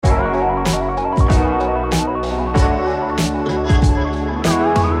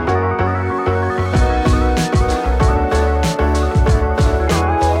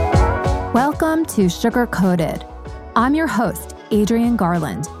to Sugar Coated. I'm your host, Adrienne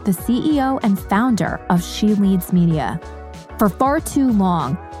Garland, the CEO and founder of She Leads Media. For far too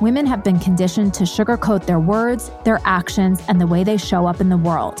long, women have been conditioned to sugarcoat their words, their actions, and the way they show up in the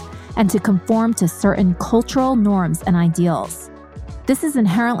world, and to conform to certain cultural norms and ideals. This is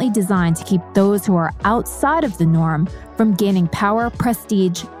inherently designed to keep those who are outside of the norm from gaining power,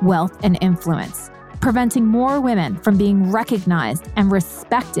 prestige, wealth, and influence, preventing more women from being recognized and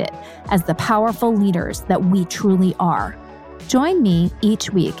respected as the powerful leaders that we truly are. Join me each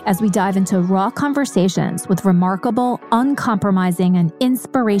week as we dive into raw conversations with remarkable, uncompromising, and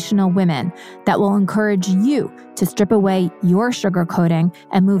inspirational women that will encourage you to strip away your sugarcoating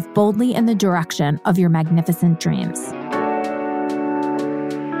and move boldly in the direction of your magnificent dreams.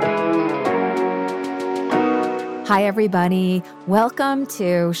 Hi, everybody. Welcome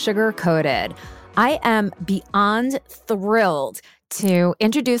to Sugar Coated. I am beyond thrilled to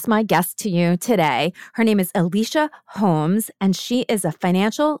introduce my guest to you today. Her name is Alicia Holmes, and she is a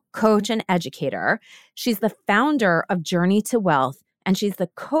financial coach and educator. She's the founder of Journey to Wealth, and she's the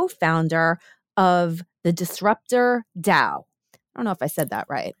co-founder of the Disruptor DAO. I don't know if I said that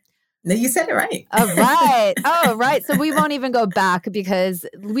right. No, you said it right. Oh, right. So we won't even go back because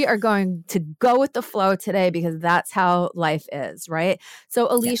we are going to go with the flow today because that's how life is, right? So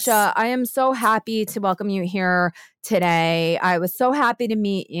Alicia, yes. I am so happy to welcome you here today. I was so happy to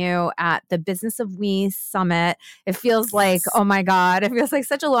meet you at the Business of We Summit. It feels like, oh my God, it feels like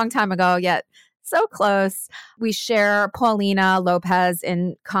such a long time ago, yet so close. We share Paulina Lopez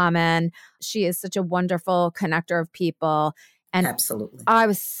in common. She is such a wonderful connector of people. And absolutely. I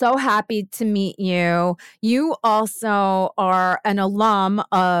was so happy to meet you. You also are an alum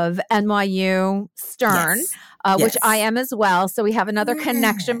of NYU Stern, yes. Which I am as well. So we have another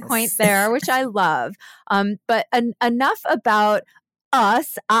connection point there, which I love. But enough about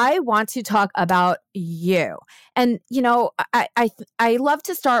us. I want to talk about you. And, you know, I love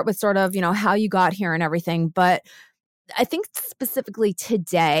to start with sort of, you know, how you got here and everything. But I think specifically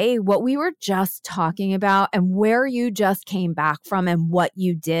today, what we were just talking about and where you just came back from and what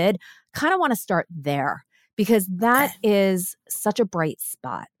you did, kind of want to start there because that is such a bright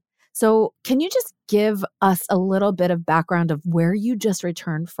spot. So can you just give us a little bit of background of where you just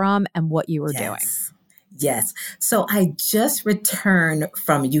returned from and what you were doing? Yes. So I just returned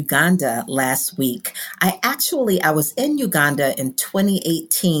from Uganda last week. I was in Uganda in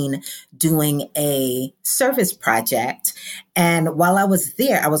 2018 doing a service project. And while I was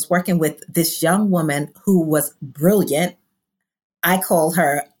there, I was working with this young woman who was brilliant. I call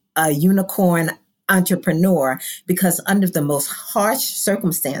her a unicorn entrepreneur because under the most harsh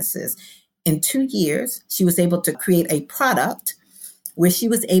circumstances, in 2 years, she was able to create a product where she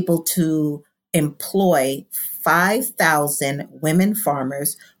was able to employ 5,000 women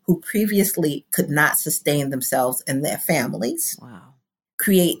farmers who previously could not sustain themselves and their families. Wow.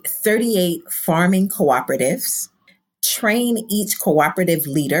 Create 38 farming cooperatives, train each cooperative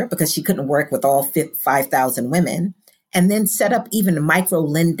leader because she couldn't work with all 5,000 women, and then set up even micro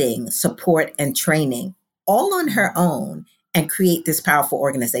lending support and training all on her own and create this powerful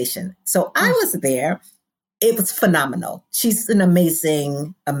organization. So I was there. It was phenomenal. She's an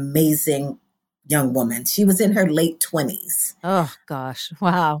amazing, amazing young woman. She was in her late 20s. Oh, gosh.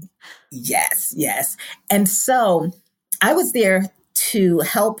 Wow. Yes. And so I was there to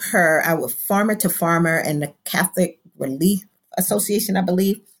help her. I was Farmer to Farmer, and the Catholic Relief Association, I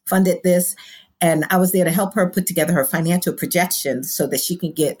believe, funded this. And I was there to help her put together her financial projections so that she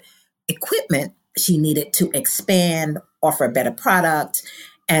can get equipment she needed to expand, offer a better product.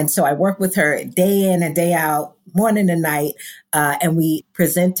 And so I worked with her day in and day out, morning and night, and we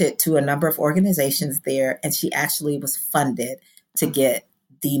presented to a number of organizations there, and she actually was funded to get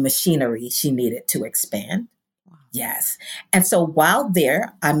the machinery she needed to expand. Wow. Yes. And so while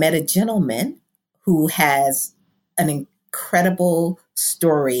there, I met a gentleman who has an incredible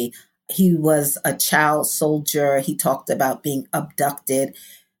story. He was a child soldier. He talked about being abducted,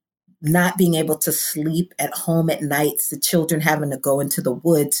 not being able to sleep at home at nights, the children having to go into the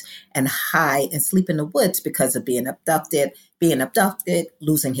woods and hide and sleep in the woods because of being abducted,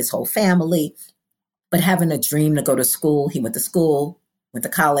 losing his whole family, but having a dream to go to school. He went to school, went to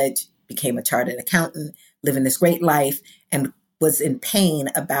college, became a chartered accountant, living this great life, and was in pain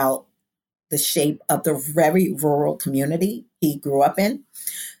about the shape of the very rural community he grew up in.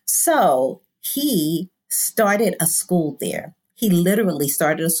 So he started a school there. He literally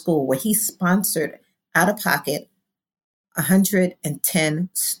started a school where he sponsored out of pocket 110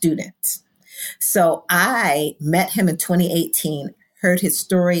 students. So I met him in 2018, heard his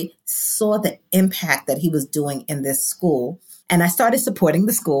story, saw the impact that he was doing in this school. And I started supporting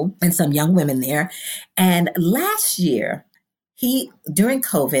the school and some young women there. And last year, during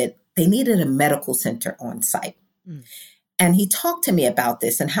COVID, they needed a medical center on site. Mm. And he talked to me about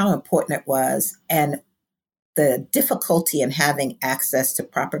this and how important it was and the difficulty in having access to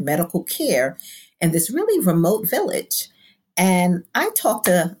proper medical care in this really remote village. And I talked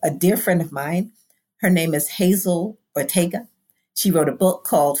to a dear friend of mine. Her name is Hazel Ortega. She wrote a book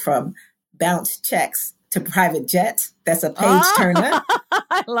called From Bounced Checks to Private Jets. That's a page turner.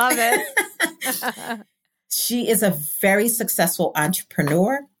 I love it. She is a very successful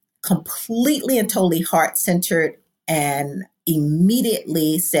entrepreneur, completely and totally heart-centered, and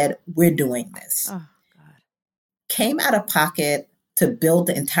immediately said, we're doing this. Oh, God. Came out of pocket to build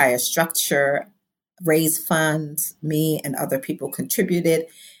the entire structure, raise funds, me and other people contributed.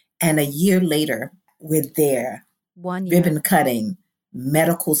 And a year later, we're there. 1 year. Ribbon cutting,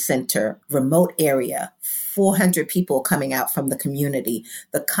 medical center, remote area, 400 people coming out from the community,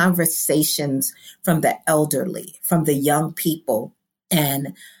 the conversations from the elderly, from the young people.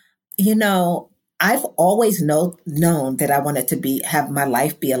 And, I've always known that I wanted to have my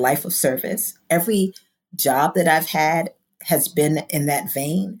life be a life of service. Every job that I've had has been in that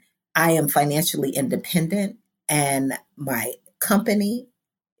vein. I am financially independent and my company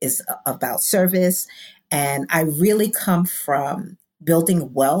is about service. And I really come from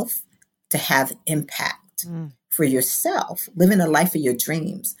building wealth to have impact for yourself, living a life of your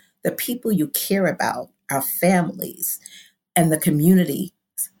dreams, the people you care about, our families, and the community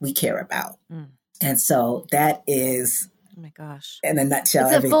we care about. And so that is, oh my gosh, in a nutshell,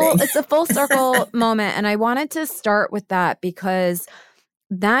 it's a full circle moment. And I wanted to start with that because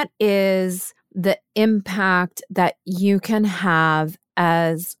that is the impact that you can have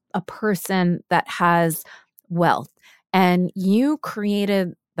as a person that has wealth. And you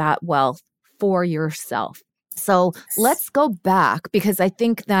created that wealth for yourself. So let's go back because I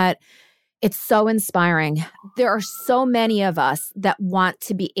think that it's so inspiring. There are so many of us that want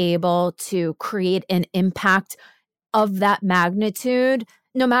to be able to create an impact of that magnitude,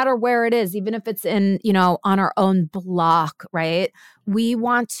 no matter where it is, even if it's on our own block, right? We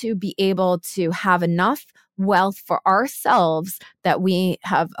want to be able to have enough wealth for ourselves that we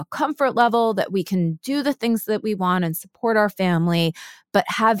have a comfort level, that we can do the things that we want and support our family, but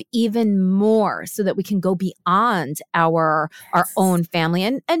have even more so that we can go beyond our own family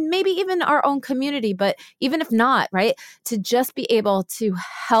and maybe even our own community. But even if not, right, to just be able to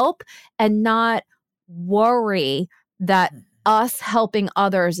help and not worry that us helping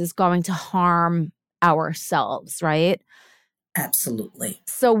others is going to harm ourselves, right? Absolutely.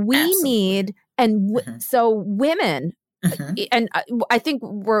 So we need, so women, and I think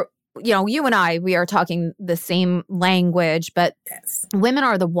we're, you and I, we are talking the same language, but women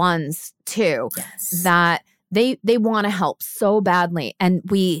are the ones too that they want to help so badly. And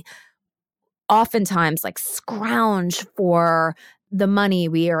we oftentimes scrounge for the money.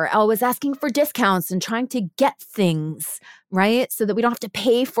 We are always asking for discounts and trying to get things, right? So that we don't have to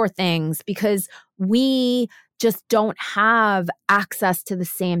pay for things because we just don't have access to the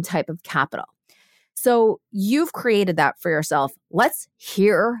same type of capital. So you've created that for yourself. Let's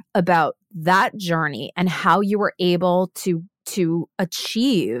hear about that journey and how you were able to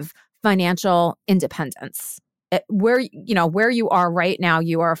achieve financial independence. Where you are right now,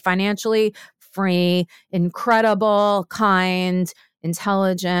 you are financially free, incredible, kind,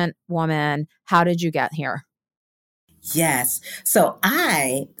 intelligent woman. How did you get here? Yes. So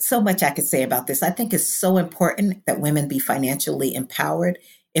much I could say about this. I think it's so important that women be financially empowered.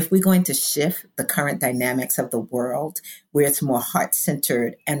 If we're going to shift the current dynamics of the world where it's more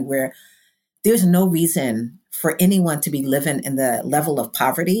heart-centered and where there's no reason for anyone to be living in the level of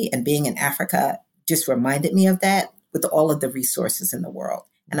poverty, and being in Africa just reminded me of that with all of the resources in the world.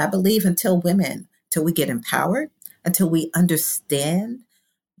 And I believe until we get empowered, until we understand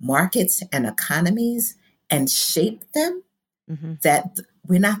markets and economies and shape them, that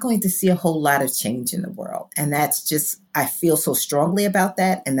we're not going to see a whole lot of change in the world. And that's just, I feel so strongly about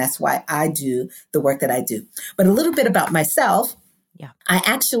that. And that's why I do the work that I do. But a little bit about myself. Yeah. I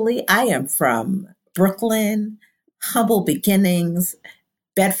am from Brooklyn, humble beginnings,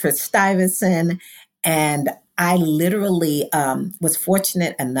 Bedford-Stuyvesant, and I literally was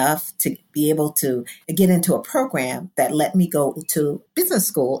fortunate enough to be able to get into a program that let me go to business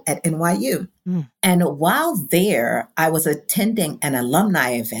school at NYU. And while there, I was attending an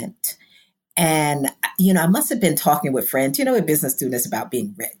alumni event. And, I must have been talking with friends, with business students about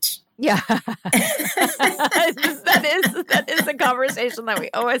being rich. Yeah. that is a conversation that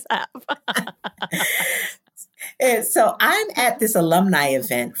we always have. And so I'm at this alumni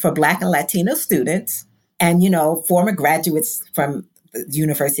event for Black and Latino students. And, former graduates from the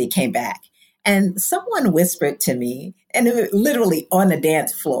university came back. And someone whispered to me, and it was literally on the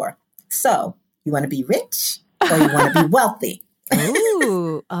dance floor, so you want to be rich or you want to be wealthy?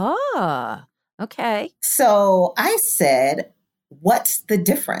 Ooh, okay. So I said, what's the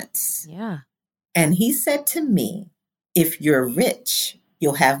difference? Yeah. And he said to me, if you're rich,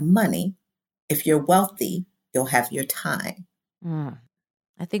 you'll have money. If you're wealthy, you'll have your time.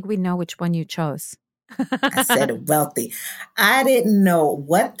 I think we know which one you chose. I said wealthy. I didn't know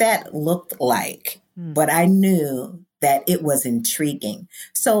what that looked like, but I knew that it was intriguing.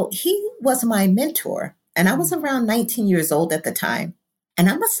 So he was my mentor, and I was around 19 years old at the time. And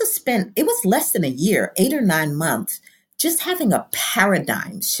I must have spent, it was less than a year, 8 or 9 months, just having a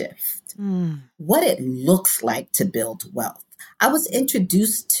paradigm shift. What it looks like to build wealth. I was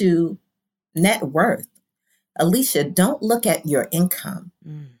introduced to net worth. Alicia, don't look at your income.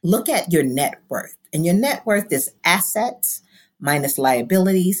 Look at your net worth. And your net worth is assets minus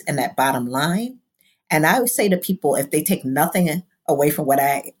liabilities and that bottom line. And I would say to people, if they take nothing away from what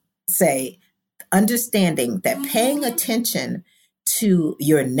I say, understanding that paying attention to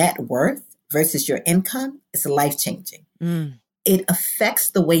your net worth versus your income is life-changing. It affects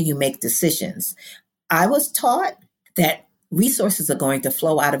the way you make decisions. I was taught that resources are going to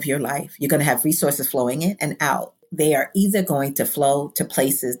flow out of your life. You're going to have resources flowing in and out. They are either going to flow to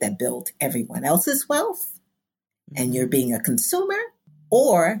places that build everyone else's wealth, and you're being a consumer,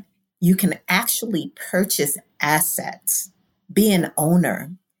 or you can actually purchase assets, be an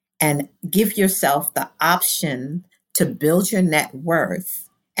owner, and give yourself the option to build your net worth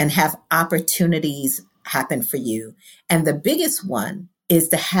and have opportunities happen for you. And the biggest one is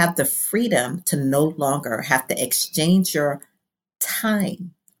to have the freedom to no longer have to exchange your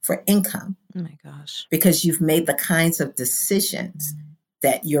time for income. Oh my gosh. Because you've made the kinds of decisions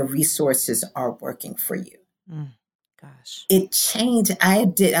that your resources are working for you. Gosh. It changed. I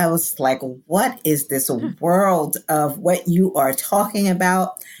was like, what is this world of what you are talking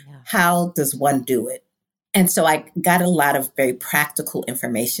about? Yeah. How does one do it? And so I got a lot of very practical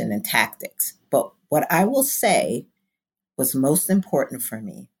information and tactics. But what I will say was most important for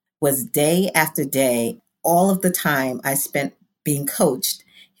me was day after day, all of the time I spent being coached,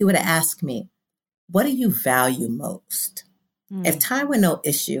 he would ask me, what do you value most? If time were no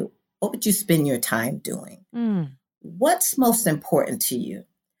issue, what would you spend your time doing? What's most important to you?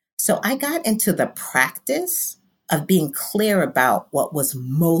 So I got into the practice of being clear about what was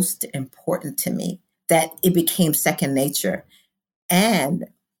most important to me, that it became second nature. And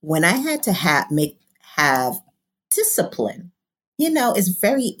when I had to have discipline, it's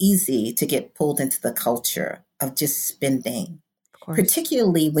very easy to get pulled into the culture of just spending,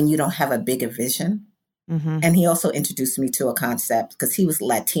 particularly when you don't have a bigger vision. And he also introduced me to a concept, because he was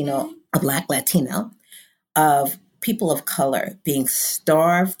Latino, a Black Latino, of people of color being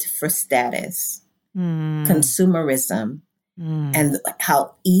starved for status, consumerism, and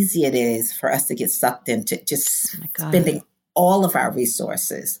how easy it is for us to get sucked into just spending all of our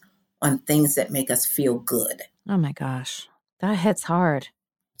resources on things that make us feel good. Oh my gosh, that hits hard.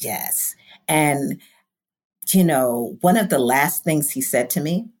 Yes. And, one of the last things he said to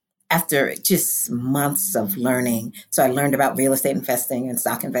me after just months of learning, so I learned about real estate investing and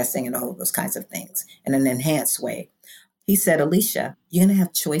stock investing and all of those kinds of things in an enhanced way. He said, Alicia, you're going to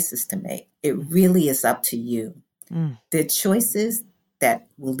have choices to make. It really is up to you. The choices that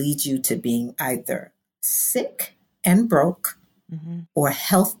will lead you to being either sick and broke or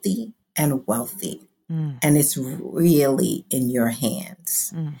healthy and wealthy. And it's really in your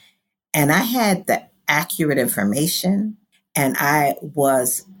hands. And I had the accurate information, and I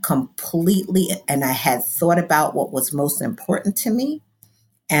was and I had thought about what was most important to me.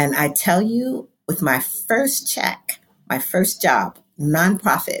 And I tell you, with my first check, my first job,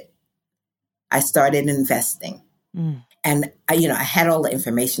 nonprofit, I started investing. And I had all the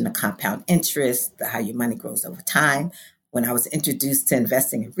information, the compound interest, how your money grows over time. When I was introduced to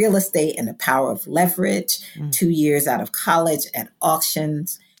investing in real estate and the power of leverage, 2 years out of college at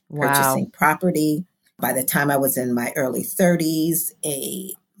auctions, purchasing property. By the time I was in my early 30s,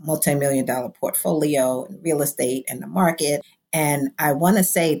 a multi-million-dollar portfolio in real estate and the market. And I want to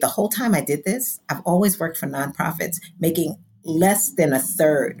say the whole time I did this, I've always worked for nonprofits, making less than a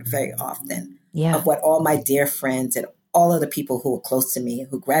third very often of what all my dear friends and all of the people who were close to me,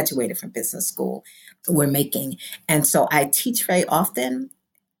 who graduated from business school, were making. And so I teach very often,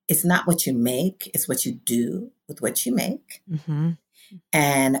 it's not what you make, it's what you do with what you make.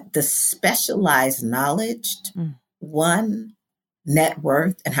 And the specialized knowledge, one, net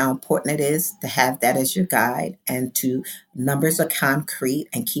worth and how important it is to have that as your guide, and to numbers are concrete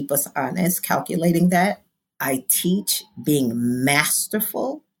and keep us honest, calculating that. I teach being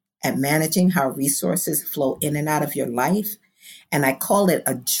masterful at managing how resources flow in and out of your life. And I call it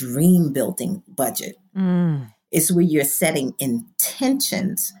a dream building budget. It's where you're setting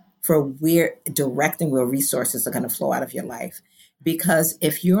intentions for directing where resources are going to flow out of your life. Because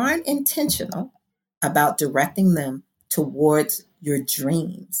if you aren't intentional about directing them towards your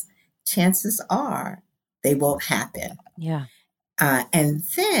dreams, chances are they won't happen. Yeah. And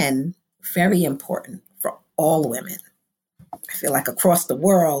then, very important for all women, I feel like across the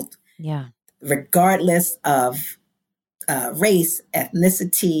world, regardless of race,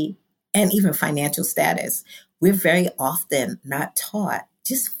 ethnicity, and even financial status, we're very often not taught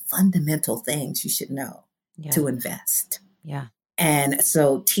just fundamental things you should know to invest. Yeah. And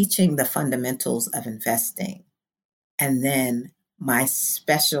so teaching the fundamentals of investing, and then my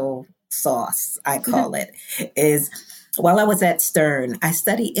special sauce, I call it, is while I was at Stern, I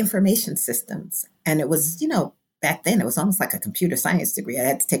studied information systems. And it was, back then it was almost like a computer science degree. I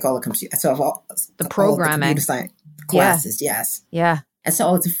had to take all the computer, so all the programming, all the computer science classes. Yes. Yeah. And so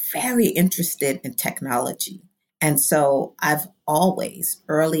I was very interested in technology. And so I've always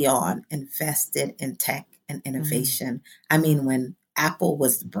early on invested in tech and innovation. I mean, when Apple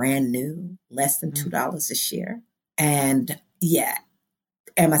was brand new, less than $2 a share. And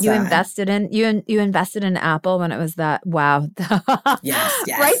Amazon. You invested in Apple when it was that. Wow. Yes.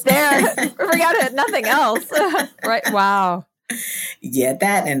 Right there. Forget it. Nothing else. Right. Wow. Yeah,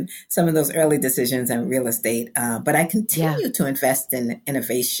 that and some of those early decisions in real estate. But I continue to invest in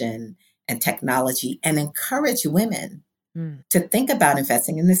innovation and technology and encourage women to think about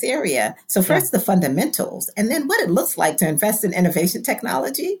investing in this area. So first the fundamentals, and then what it looks like to invest in innovation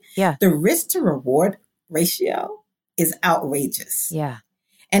technology. Yeah. The risk to reward ratio is outrageous. Yeah.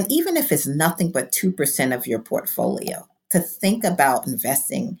 And even if it's nothing but 2% of your portfolio, to think about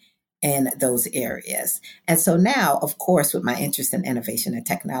investing in those areas. And so now, of course, with my interest in innovation and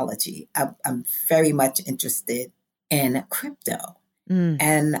technology, I'm very much interested in crypto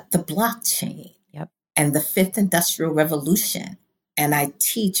and the blockchain and the fifth industrial revolution. And I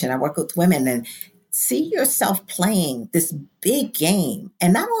teach and I work with women, and see yourself playing this big game,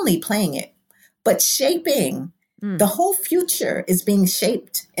 and not only playing it, but shaping. The whole future is being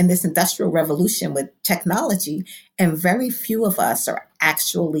shaped in this industrial revolution with technology, and very few of us are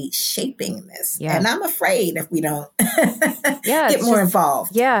actually shaping this. Yeah. And I'm afraid if we don't get more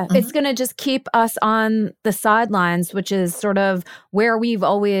involved. Yeah, it's going to just keep us on the sidelines, which is sort of where we've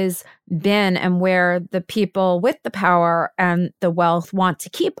always been and where the people with the power and the wealth want to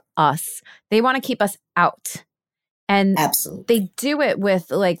keep us. They want to keep us out. And absolutely, they do it with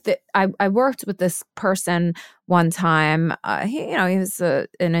I worked with this person one time. He was an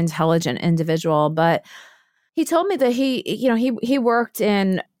intelligent individual, but he told me that he worked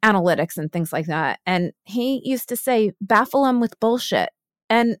in analytics and things like that. And he used to say, baffle them with bullshit.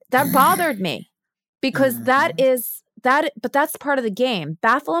 And that bothered me because but that's part of the game.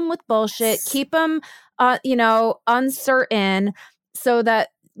 Baffle them with bullshit, keep them, uncertain, so that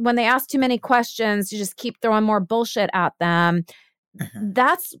when they ask too many questions, you just keep throwing more bullshit at them.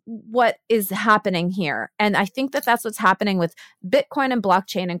 That's what is happening here. And I think that that's what's happening with Bitcoin and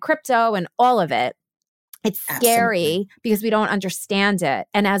blockchain and crypto and all of it. It's scary because we don't understand it.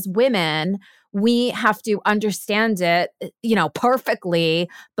 And as women, we have to understand it, perfectly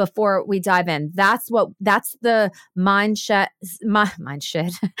before we dive in. That's the mind shift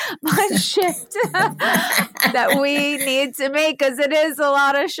that we need to make, because it is a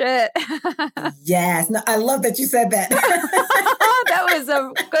lot of shit. Yes. No, I love that you said that. That was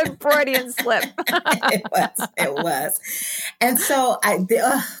a good Freudian slip. It was. And so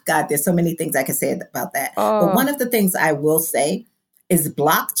there's so many things I can say about that. But one of the things I will say is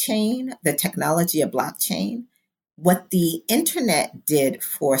blockchain, the technology of blockchain, what the internet did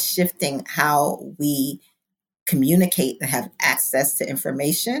for shifting how we communicate and have access to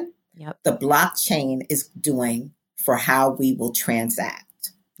information, the blockchain is doing for how we will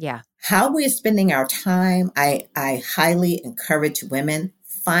transact. Yeah. How we're spending our time, I highly encourage women,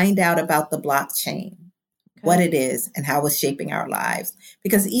 find out about the blockchain, what it is and how it's shaping our lives.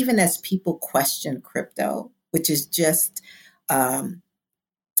 Because even as people question crypto, which is just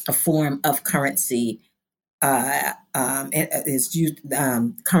a form of currency, it is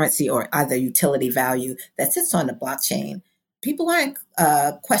currency or either utility value that sits on the blockchain. People aren't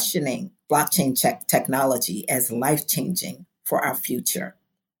questioning blockchain technology as life-changing for our future.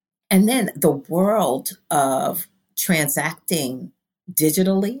 And then the world of transacting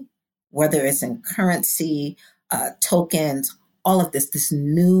digitally, whether it's in currency, tokens, all of this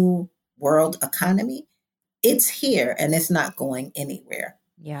new world economy, it's here and it's not going anywhere.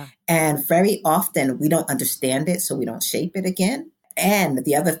 Yeah. And very often we don't understand it, so we don't shape it again. And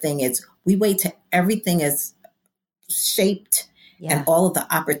the other thing is we wait till everything is shaped and Yeah. all of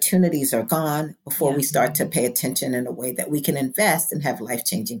the opportunities are gone before Yeah. we start to pay attention in a way that we can invest and have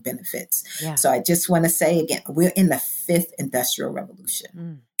life-changing benefits. Yeah. So I just want to say again, we're in the fifth industrial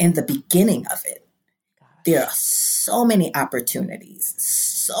revolution. In the beginning of it, there are so many opportunities,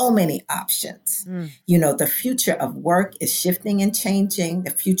 so many options. The future of work is shifting and changing,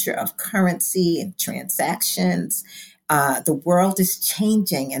 the future of currency and transactions. The world is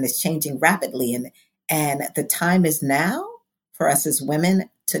changing and it's changing rapidly. And the time is now for us as women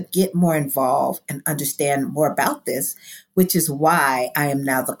to get more involved and understand more about this, which is why I am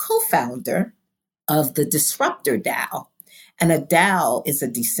now the co-founder of the Disruptor DAO. And a DAO is a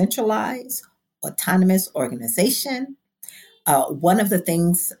decentralized, autonomous organization. One of the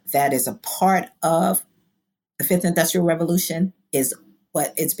things that is a part of the fifth industrial revolution is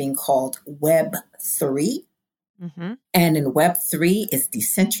what is being called Web3. And in Web3, it's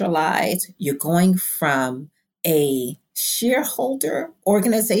decentralized. You're going from a shareholder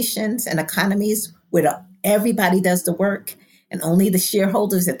organizations and economies where everybody does the work and only the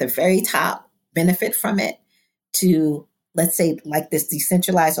shareholders at the very top benefit from it, to, let's say, like this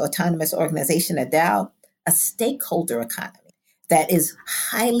decentralized autonomous organization, a DAO, a stakeholder economy that is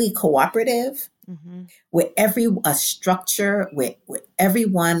highly cooperative, where a structure where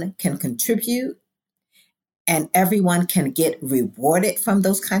everyone can contribute and everyone can get rewarded from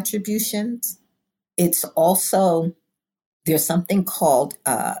those contributions. It's also, there's something called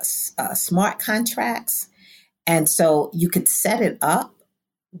smart contracts. And so you could set it up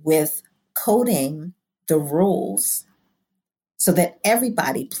with coding the rules so that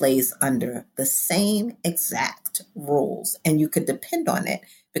everybody plays under the same exact rules. And you could depend on it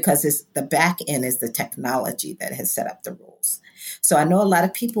because the back end is the technology that has set up the rules. So I know a lot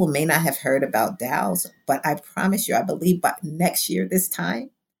of people may not have heard about DAOs, but I promise you, I believe by next year, this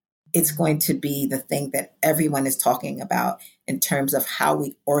time, it's going to be the thing that everyone is talking about in terms of how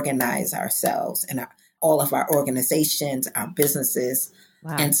we organize ourselves and all of our organizations, our businesses.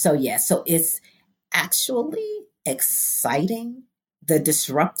 Wow. And so, so it's actually exciting. The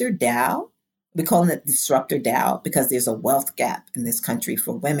Disruptor DAO, we call it Disruptor DAO because there's a wealth gap in this country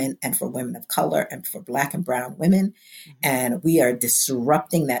for women and for women of color and for Black and brown women. And we are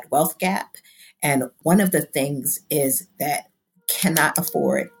disrupting that wealth gap. And one of the things is that cannot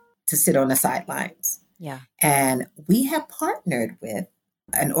afford to sit on the sidelines. Yeah. And we have partnered with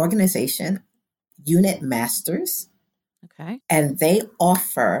an organization, Unit Masters. Okay. And they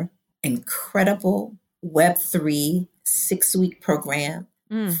offer incredible Web3 6-week program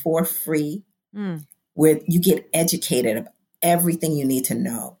for free, where you get educated about everything you need to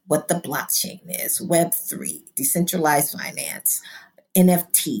know, what the blockchain is, Web3, decentralized finance,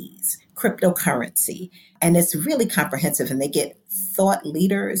 NFTs, cryptocurrency. And it's really comprehensive. And they get thought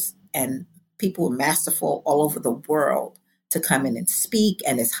leaders and people masterful all over the world to come in and speak,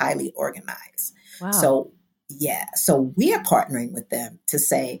 and it's highly organized. Wow. So we are partnering with them to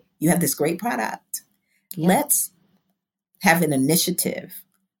say, you have this great product. Yeah. Let's have an initiative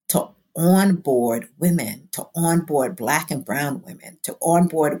to onboard women, to onboard Black and brown women, to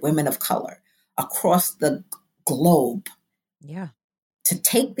onboard women of color across the globe. Yeah. To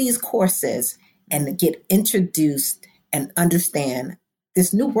take these courses and get introduced and understand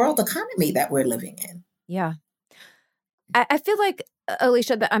this new world economy that we're living in. Yeah. I feel like,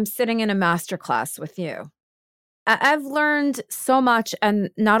 Alicia, that I'm sitting in a masterclass with you. I've learned so much, and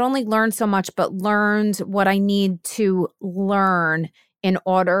not only learned so much, but learned what I need to learn in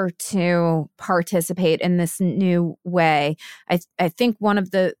order to participate in this new way. I think one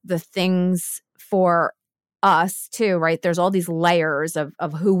of the things for us too, right? There's all these layers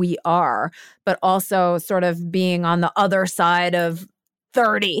of who we are, but also sort of being on the other side of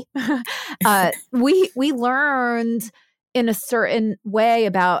 30. We learned in a certain way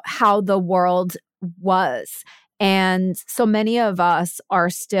about how the world was. And so many of us are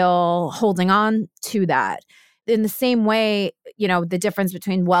still holding on to that. In the same way, the difference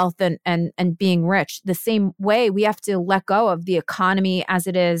between wealth and being rich, the same way we have to let go of the economy as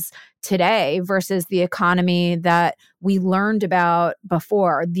it is today versus the economy that we learned about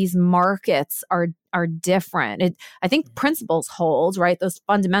before. These markets are different. I think principles hold, right? Those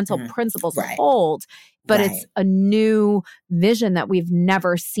fundamental principles hold, but it's a new vision that we've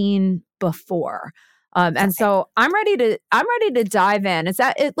never seen before. And so I'm ready to dive in. It's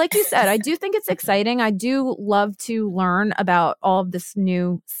like you said, I do think it's exciting. I do love to learn about all of this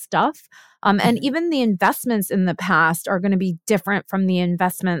new stuff. And even the investments in the past are going to be different from the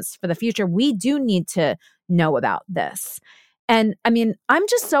investments for the future. We do need to know about this. And I mean, I'm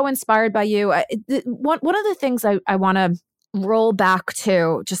just so inspired by you. One of the things I want to roll back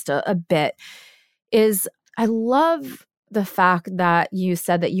to just a bit is I love the fact that you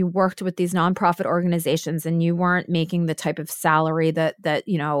said that you worked with these nonprofit organizations and you weren't making the type of salary that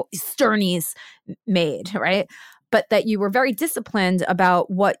Sternies made, right? But that you were very disciplined about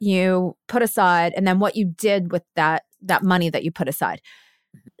what you put aside and then what you did with that money that you put aside.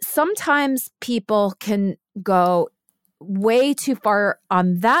 Sometimes people can go way too far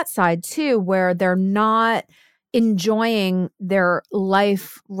on that side too, where they're not enjoying their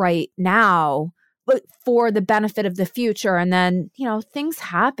life right now, but for the benefit of the future. And then, things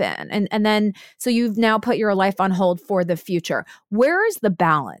happen. And then, so you've now put your life on hold for the future. Where is the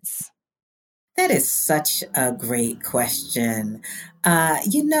balance? That is such a great question. I'm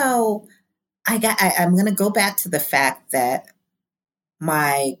going to go back to the fact that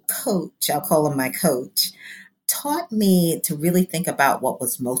my coach, I'll call him my coach, taught me to really think about what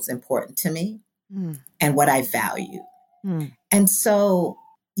was most important to me and what I value. And so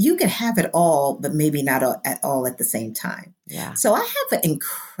you can have it all, but maybe not at all at the same time. Yeah. So I have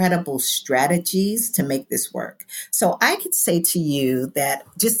incredible strategies to make this work. So I could say to you that,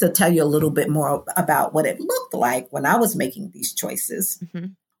 just to tell you a little bit more about what it looked like when I was making these choices.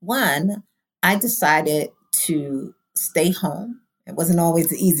 One, I decided to stay home. It wasn't always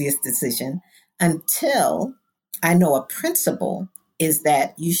the easiest decision until I know a principle is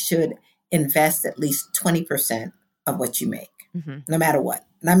that you should invest at least 20% of what you make, no matter what.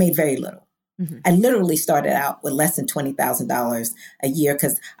 And I made very little. I literally started out with less than $20,000 a year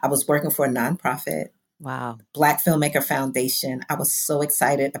because I was working for a nonprofit. Wow. Black Filmmaker Foundation. I was so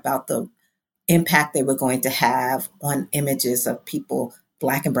excited about the impact they were going to have on images of people,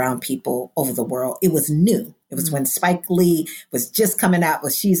 Black and brown people over the world. It was new. It was when Spike Lee was just coming out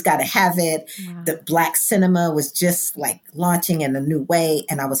with She's Gotta Have It. Wow. The Black cinema was just like launching in a new way.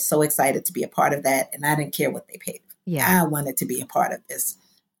 And I was so excited to be a part of that. And I didn't care what they paid. Yeah. I wanted to be a part of this.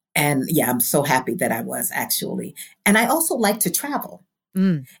 And yeah, I'm so happy that I was actually. And I also like to travel.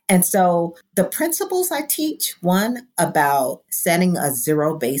 And so the principles I teach, one, about setting a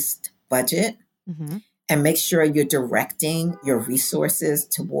zero-based budget and make sure you're directing your resources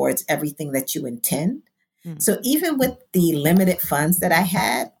towards everything that you intend. So even with the limited funds that I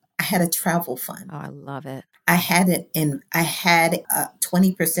had a travel fund. Oh, I love it. I had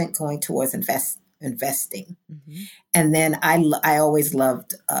 20% going towards investing. And then I always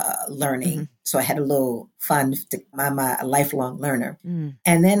loved learning. So I had a little fund. I'm a lifelong learner.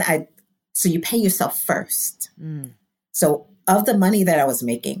 And then so you pay yourself first. So of the money that I was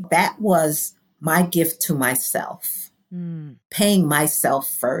making, that was my gift to myself, paying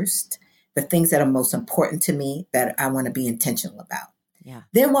myself first, the things that are most important to me that I want to be intentional about. Yeah.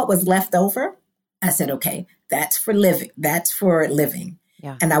 Then what was left over, I said, okay, that's for living.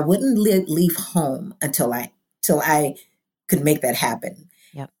 Yeah. And I wouldn't leave home until I could make that happen.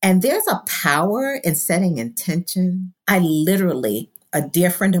 Yep. And there's a power in setting intention. A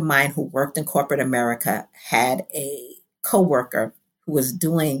dear friend of mine who worked in corporate America had a coworker who was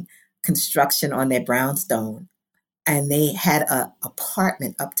doing construction on their brownstone. And they had an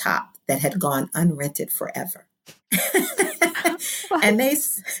apartment up top that had gone unrented forever. And they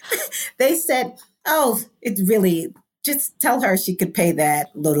said, oh, it's really, just tell her she could pay that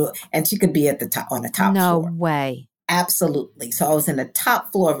little, and she could be on the top floor. No way. Absolutely. So I was in the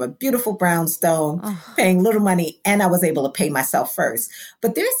top floor of a beautiful brownstone, paying little money, and I was able to pay myself first.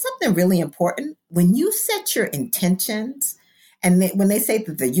 But there's something really important. When you set your intentions, and when they say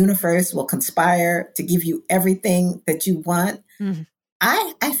that the universe will conspire to give you everything that you want,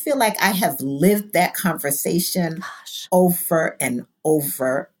 I feel like I have lived that conversation over and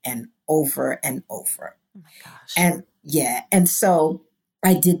over and over and over. Oh my gosh. And yeah. And so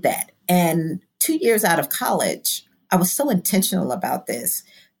I did that. And 2 years out of college, I was so intentional about this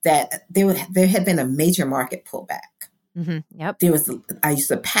that there had been a major market pullback. Yep. I used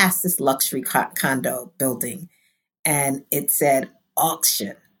to pass this luxury condo building and it said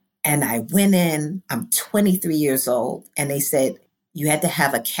auction. And I went in, I'm 23 years old, and they said you had to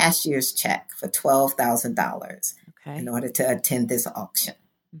have a cashier's check for $12,000 in order to attend this auction.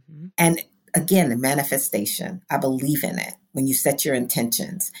 And again, the manifestation, I believe in it when you set your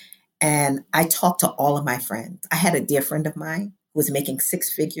intentions. And I talked to all of my friends. I had a dear friend of mine who was making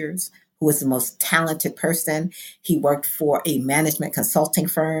six figures, who was the most talented person. He worked for a management consulting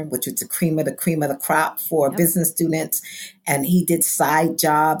firm, which was the cream of the crop for business students. And he did side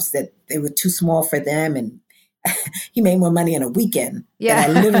jobs that they were too small for them. And he made more money in a weekend than I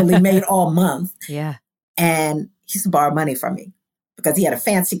literally made all month. Yeah. And he used to borrow money from me because he had a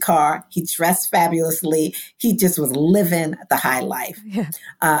fancy car. He dressed fabulously. He just was living the high life. Yeah.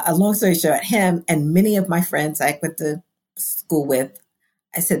 A long story short, him and many of my friends I went to school with,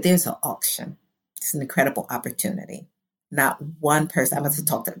 I said, there's an auction. It's an incredible opportunity. Not one person, I must have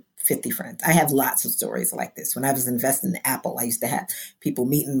talked to 50 friends. I have lots of stories like this. When I was investing in Apple, I used to have people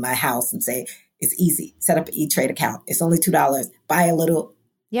meet in my house and say, it's easy. Set up an E-Trade account. It's only $2. Buy a little.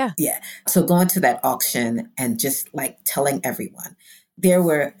 Yeah. Yeah. So going to that auction and just like telling everyone, there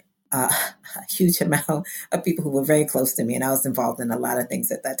were a huge amount of people who were very close to me. And I was involved in a lot of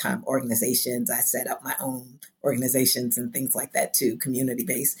things at that time, organizations. I set up my own organizations and things like that too,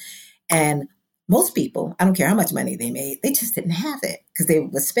 community-based. And most people, I don't care how much money they made, they just didn't have it because they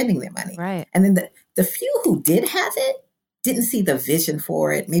were spending their money. Right. And then the few who did have it didn't see the vision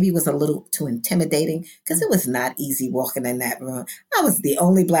for it. Maybe it was a little too intimidating because it was not easy walking in that room. I was the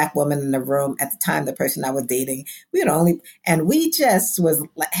only Black woman in the room at the time, the person I was dating. We were the only, and we just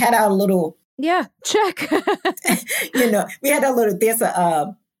had our little. Yeah, check. We had our little, there's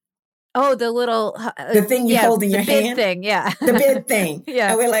a. Oh, the little. The thing you hold in your bid hand. Thing, yeah. The bid thing. Yeah.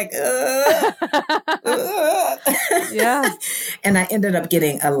 And we're like, Yeah. And I ended up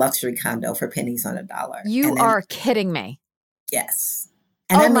getting a luxury condo for pennies on a dollar. You are kidding me. Yes.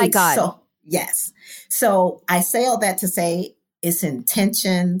 And oh my God. Yes. So I say all that to say it's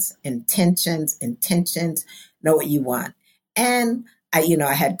intentions. Know what you want. And I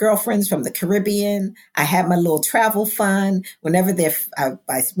had girlfriends from the Caribbean. I had my little travel fund. Whenever I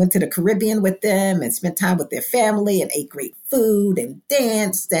went to the Caribbean with them and spent time with their family and ate great food and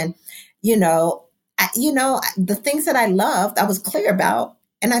danced. And, the things that I loved, I was clear about.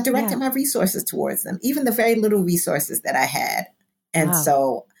 And I directed my resources towards them, even the very little resources that I had. And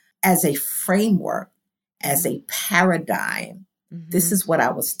so as a framework, as a paradigm, this is what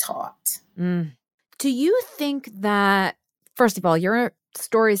I was taught. Mm. Do you think that, first of all, your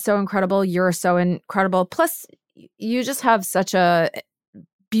story is so incredible. You're so incredible. Plus, you just have such a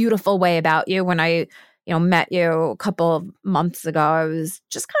beautiful way about you. When I, met you a couple of months ago, I was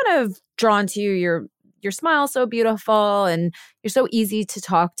just kind of drawn to you. Your smile is so beautiful and you're so easy to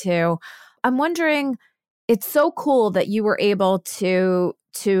talk to. I'm wondering, it's so cool that you were able to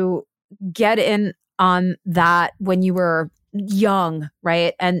get in on that when you were young,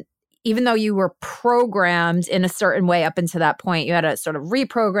 right? And even though you were programmed in a certain way up until that point, you had to sort of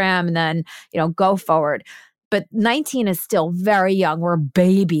reprogram and then, go forward. But 19 is still very young. We're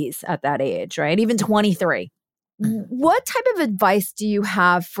babies at that age, right? Even 23. What type of advice do you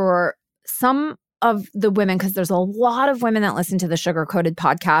have for some of the women? Because there's a lot of women that listen to the Sugar Coated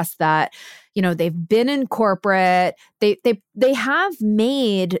podcast that, they've been in corporate, they have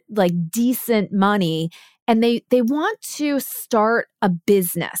made like decent money, and they want to start a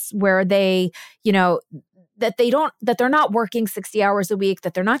business where they, that they're not working 60 hours a week,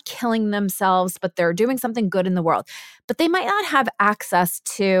 that they're not killing themselves, but they're doing something good in the world. But they might not have access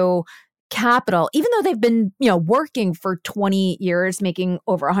to capital, even though they've been, working for 20 years, making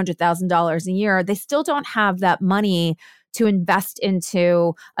over $100,000 a year. They still don't have that money to invest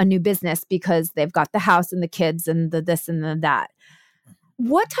into a new business because they've got the house and the kids and the this and the that.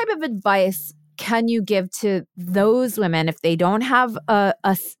 What type of advice can you give to those women if they don't have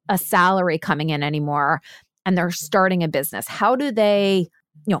a salary coming in anymore and they're starting a business? How do they,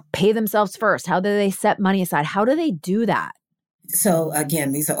 pay themselves first? How do they set money aside? How do they do that? So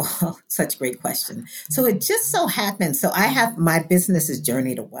again, these are all such great questions. So it just so happens, so I have my business is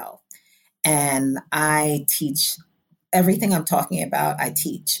Journey to Wealth, and I teach everything I'm talking about, I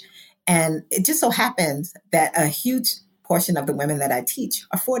teach. And it just so happens that a huge portion of the women that I teach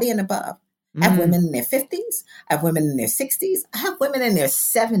are 40 and above. I have women in their 50s. I have women in their 60s. I have women in their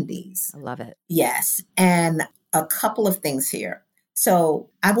 70s. I love it. Yes. And a couple of things here. So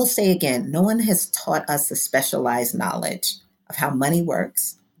I will say again, no one has taught us the specialized knowledge of how money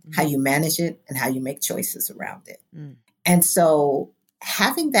works, how you manage it, and how you make choices around it. And so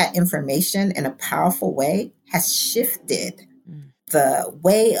having that information in a powerful way has shifted the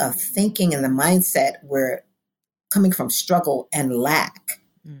way of thinking and the mindset we're coming from struggle and lack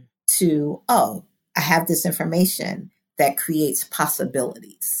to, I have this information that creates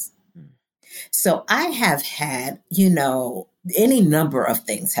possibilities. So I have had, any number of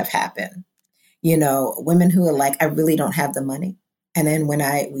things have happened. Women who are like, I really don't have the money. And then when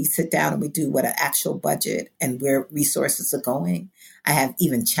we sit down and we do what an actual budget and where resources are going, I have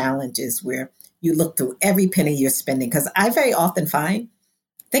even challenges where you look through every penny you're spending. Because I very often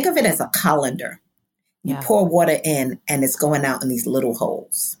think of it as a colander. You pour water in and it's going out in these little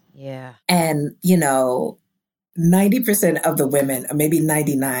holes. Yeah. And, 90% of the women, or maybe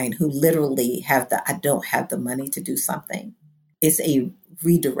 99, who literally have I don't have the money to do something. It's a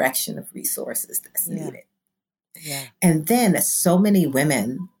redirection of resources that's needed. Yeah. And then so many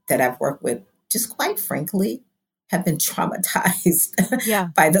women that I've worked with, just quite frankly, have been traumatized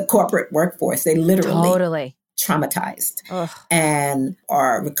by the corporate workforce. They literally traumatized and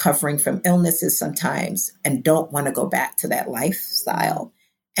are recovering from illnesses sometimes and don't want to go back to that lifestyle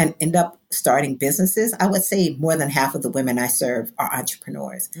and end up starting businesses. I would say more than half of the women I serve are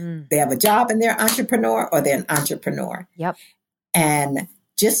entrepreneurs. They have a job and they're an entrepreneur, or they're an entrepreneur. Yep. And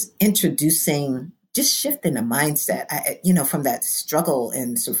just shifting the mindset, from that struggle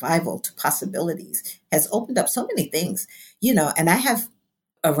and survival to possibilities has opened up so many things, and I have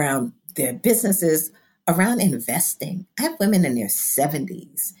around their businesses, around investing. I have women in their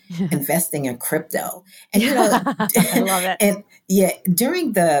 70s investing in crypto. And, I love it. And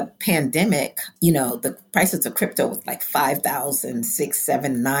during the pandemic, the prices of crypto was like 5,000, 6,000,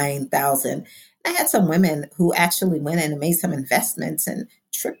 7,000, 9,000. I had some women who actually went in and made some investments and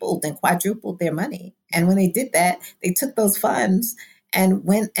tripled and quadrupled their money. And when they did that, they took those funds and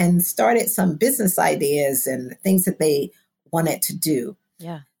went and started some business ideas and things that they wanted to do.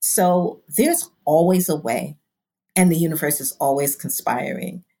 Yeah. So there's always a way, and the universe is always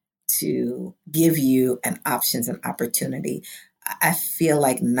conspiring to give you an options and opportunity. I feel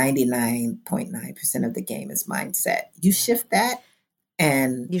like 99.9% of the game is mindset. You shift that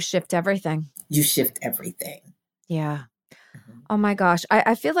and you shift everything. You shift everything. Yeah. Oh my gosh.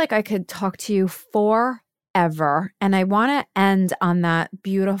 I feel like I could talk to you forever. And I want to end on that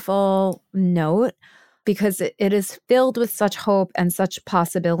beautiful note, because it is filled with such hope and such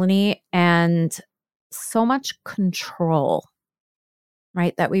possibility and so much control,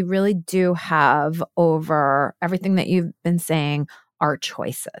 right? That we really do have over everything that you've been saying, our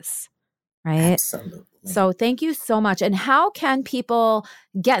choices, right? Absolutely. So thank you so much. And how can people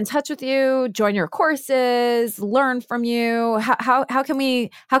get in touch with you, join your courses, learn from you? How can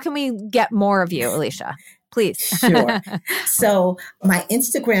we get more of you, Alicia? Please. Sure. So my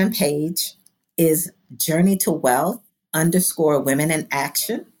Instagram page is Journey to Wealth _Women in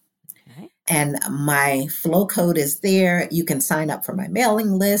Action. Okay. And my flow code is there. You can sign up for my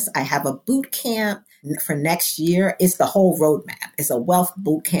mailing list. I have a boot camp for next year. It's the whole roadmap. It's a wealth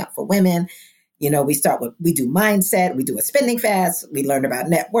boot camp for women. We do mindset, we do a spending fast, we learn about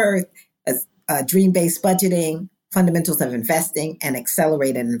net worth, dream-based budgeting, fundamentals of investing, and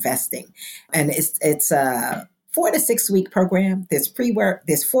accelerated investing. And it's a 4 to 6 week program. There's pre-work.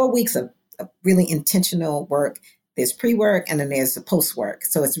 There's 4 weeks of really intentional work. There's pre-work, and then there's the post-work.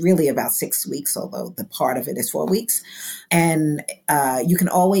 So it's really about 6 weeks, although the part of it is 4 weeks. And you can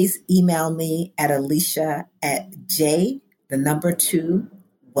always email me at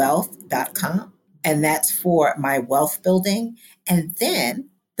alicia@j2wealth.com. And that's for my wealth building. And then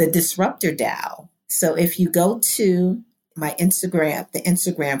the Disruptor DAO. So if you go to my Instagram, the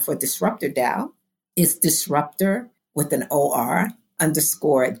Instagram for Disruptor DAO is Disruptor with an OR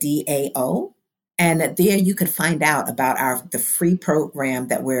 _DAO. And there you can find out about the free program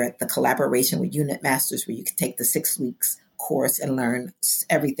that we're the collaboration with Unit Masters, where you can take the 6 weeks course and learn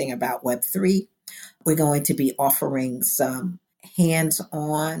everything about Web3. We're going to be offering some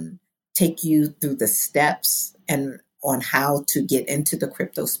hands-on, take you through the steps and on how to get into the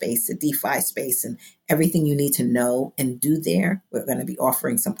crypto space, the DeFi space, and everything you need to know and do there. We're going to be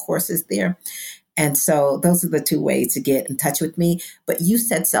offering some courses there. And so those are the 2 ways to get in touch with me. But you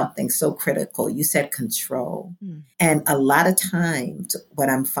said something so critical. You said control. And a lot of times what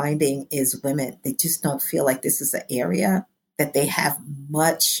I'm finding is women, they just don't feel like this is an area that they have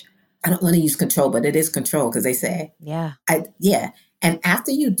much. I don't want to use control, but it is control, because they say, yeah. And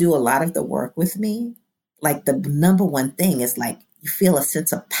after you do a lot of the work with me, like the number one thing is like you feel a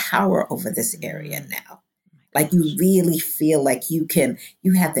sense of power over this area now. Like you really feel like you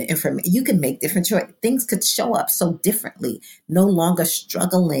have the information, you can make different choices. Things could show up so differently, no longer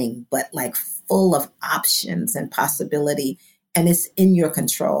struggling, but like full of options and possibility. And it's in your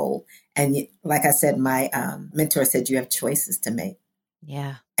control. And like I said, my mentor said, you have choices to make.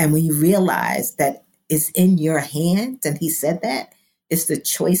 Yeah. And when you realize that it's in your hands, and he said that, it's the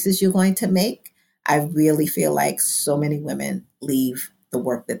choices you're going to make, I really feel like so many women leave the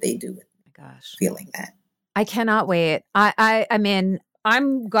work that they do feeling that. I cannot wait. I mean,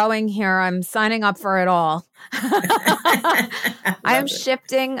 I'm going here. I'm signing up for it all. I am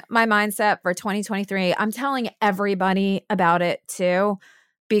shifting my mindset for 2023. I'm telling everybody about it too,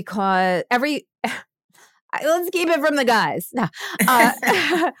 because let's keep it from the guys. No,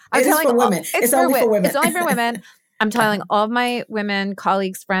 it's for women. It's only for women. It's only for women. I'm telling all of my women,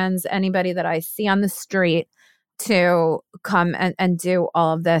 colleagues, friends, anybody that I see on the street to come and do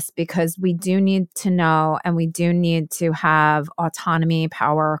all of this because we do need to know and we do need to have autonomy,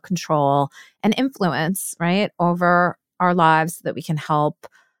 power, control, and influence, right, over our lives so that we can help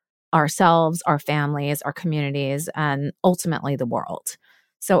ourselves, our families, our communities, and ultimately the world.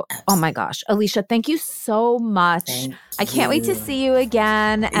 So, oh my gosh, Alicia, thank you so much. I can't wait to see you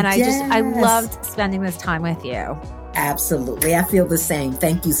again. And I loved spending this time with you. Absolutely. I feel the same.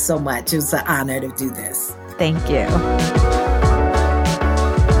 Thank you so much. It was an honor to do this. Thank you.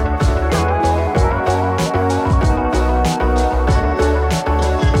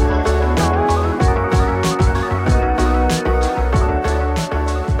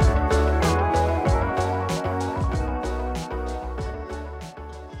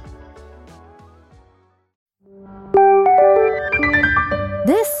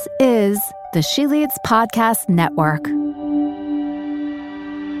 This is the She Leads Podcast Network.